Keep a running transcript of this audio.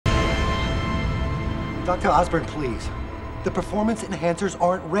Dr. Osborn, please. The performance enhancers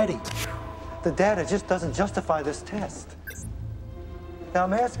aren't ready. The data just doesn't justify this test. Now,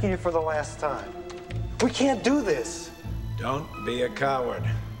 I'm asking you for the last time. We can't do this. Don't be a coward.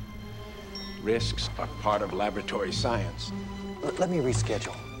 Risks are part of laboratory science. Let me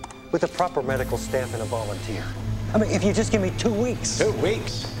reschedule. With the proper medical staff and a volunteer. I mean, if you just give me 2 weeks. 2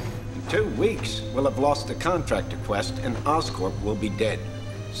 weeks? In 2 weeks, we'll have lost the contractor quest and Oscorp will be dead.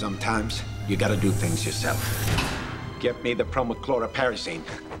 Sometimes, you gotta do things yourself. Get me the promochloroparazine.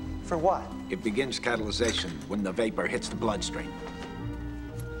 For what? It begins catalyzation when the vapor hits the bloodstream.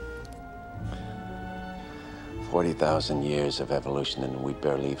 40,000 years of evolution and we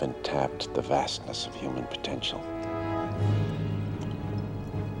barely even tapped the vastness of human potential.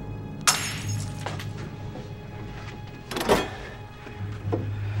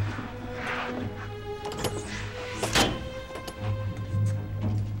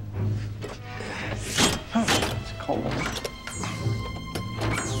 It's cold.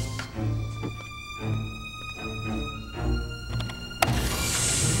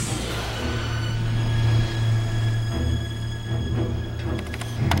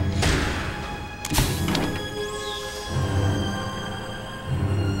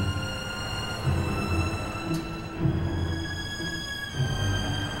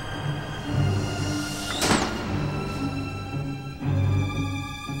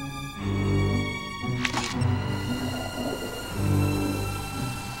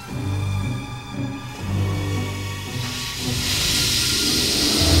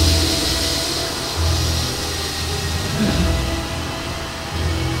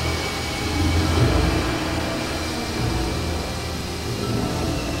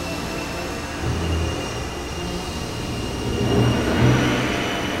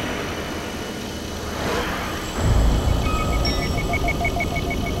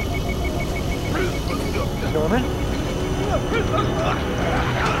 Norman?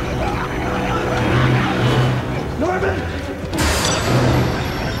 Norman!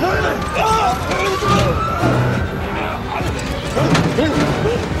 Norman!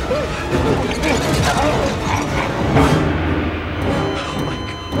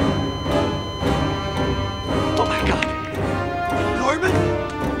 Oh my God! Norman!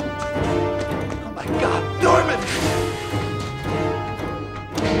 Oh my God! Norman!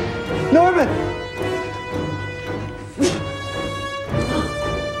 Norman!